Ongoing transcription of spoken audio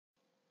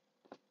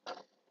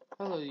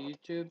Hello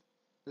YouTube,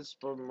 this is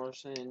Bob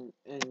Morrison,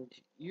 and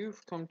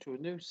you've come to a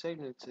new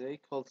segment today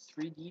called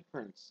 3D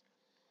prints.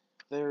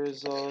 There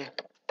is a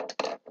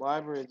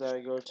library that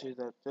I go to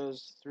that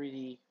does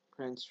 3D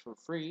prints for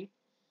free,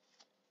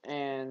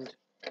 and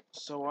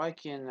so I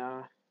can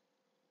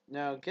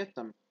now get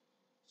them.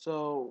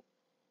 So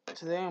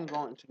today I'm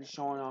going to be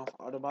showing off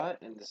Autobot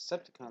and the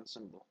Decepticon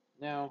symbol.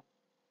 Now,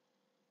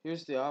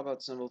 here's the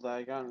Autobot symbol that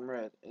I got in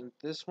red, and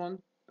this one,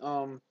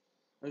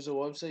 there's a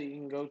website you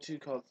can go to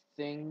called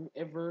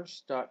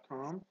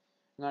thingiverse.com,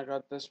 and I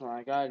got this one.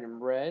 I got it in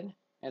red,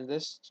 and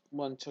this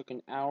one took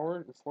an hour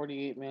and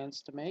 48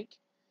 minutes to make.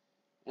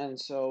 And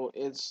so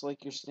it's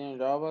like your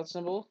standard Autobot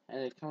symbol,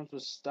 and it comes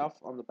with stuff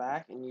on the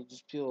back, and you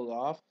just peel it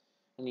off,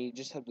 and you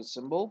just have the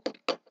symbol.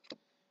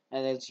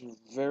 And it's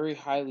very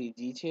highly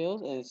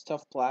detailed, and it's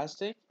tough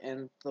plastic,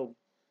 and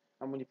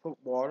when you put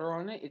water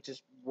on it, it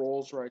just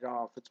rolls right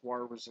off. It's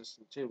water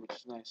resistant too, which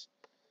is nice.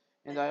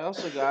 And I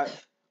also got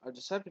a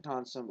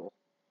Decepticon symbol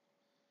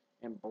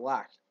in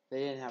black. They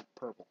didn't have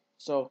purple.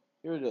 So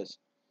here it is.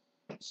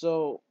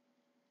 So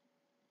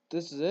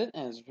this is it,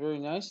 and it's very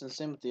nice. And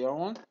same with the other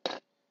one.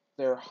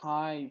 They're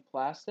high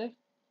plastic,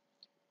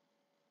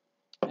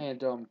 and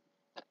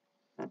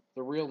they're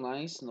real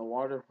nice, and the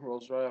water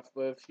rolls right off.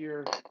 But if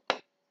you're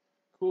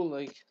cool,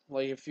 like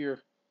if you're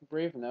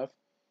brave enough,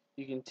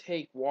 you can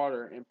take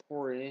water and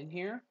pour it in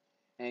here,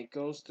 and it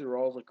goes through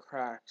all the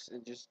cracks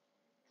and just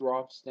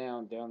drops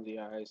down the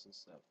eyes and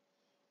stuff,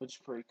 which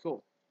is pretty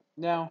cool.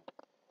 Now,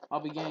 I'll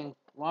be getting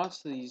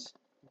lots of these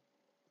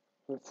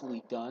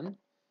hopefully done,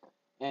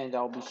 and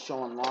I'll be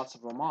showing lots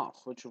of them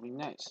off, which will be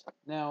nice.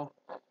 Now,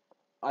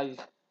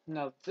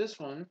 this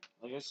one,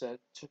 like I said,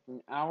 took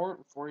an hour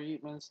and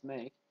 48 minutes to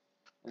make,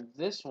 and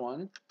this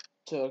one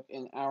took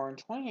an hour and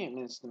 28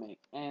 minutes to make.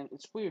 And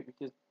it's weird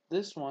because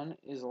this one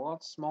is a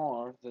lot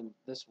smaller than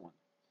this one,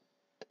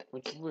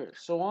 which is weird.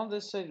 So on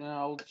this segment,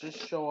 I'll just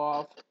show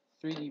off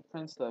 3D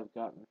prints that I've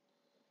gotten,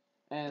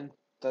 and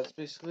that's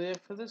basically it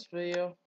for this video.